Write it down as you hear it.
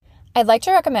I'd like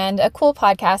to recommend a cool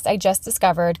podcast I just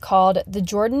discovered called The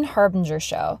Jordan Harbinger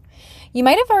Show. You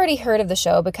might have already heard of the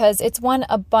show because it's won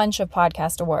a bunch of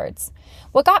podcast awards.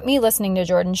 What got me listening to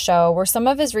Jordan's show were some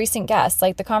of his recent guests,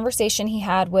 like the conversation he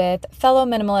had with fellow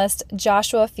minimalist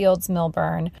Joshua Fields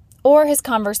Millburn, or his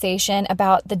conversation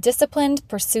about the disciplined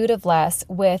pursuit of less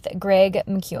with Greg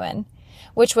McKeown,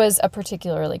 which was a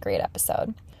particularly great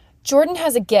episode. Jordan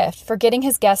has a gift for getting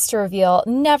his guests to reveal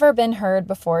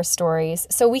never-been-heard-before stories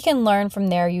so we can learn from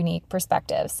their unique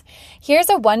perspectives.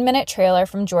 Here's a 1-minute trailer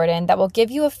from Jordan that will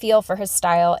give you a feel for his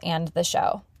style and the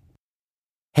show.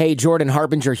 Hey, Jordan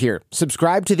Harbinger here.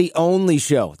 Subscribe to the only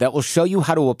show that will show you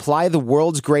how to apply the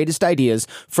world's greatest ideas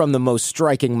from the most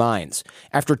striking minds.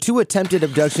 After 2 attempted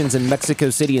abductions in Mexico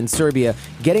City and Serbia,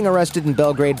 getting arrested in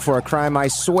Belgrade for a crime I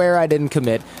swear I didn't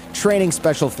commit, training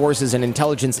special forces and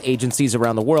intelligence agencies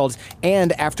around the world,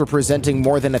 and after presenting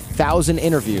more than 1,000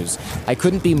 interviews, I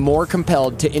couldn't be more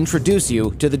compelled to introduce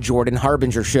you to the Jordan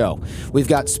Harbinger Show. We've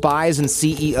got spies and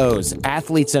CEOs,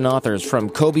 athletes and authors, from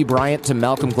Kobe Bryant to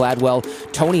Malcolm Gladwell,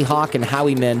 Tony Hawk and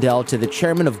Howie Mandel, to the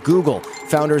chairman of Google,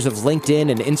 founders of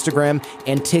LinkedIn and Instagram,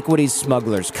 antiquities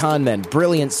smugglers, con men,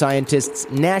 brilliant scientists,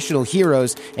 national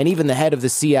heroes, and even the head of the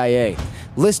CIA.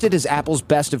 Listed as Apple's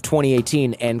Best of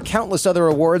 2018 and countless other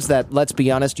awards that, let's be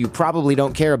honest, you probably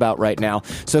don't care about right now.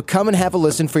 So come and have a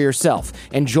listen for yourself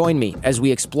and join me as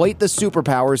we exploit the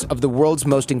superpowers of the world's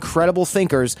most incredible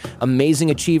thinkers,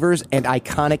 amazing achievers, and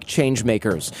iconic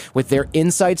changemakers, with their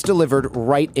insights delivered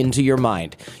right into your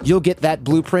mind. You'll get that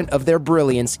blueprint of their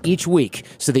brilliance each week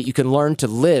so that you can learn to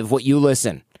live what you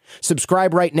listen.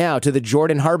 Subscribe right now to The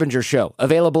Jordan Harbinger Show,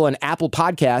 available on Apple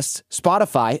Podcasts,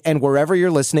 Spotify, and wherever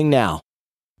you're listening now.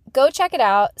 Go check it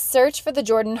out. Search for The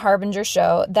Jordan Harbinger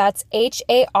Show. That's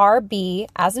HARB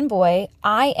as in boy,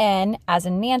 IN as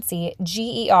in Nancy,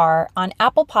 GER on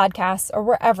Apple Podcasts or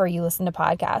wherever you listen to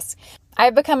podcasts.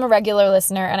 I've become a regular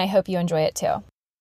listener and I hope you enjoy it too.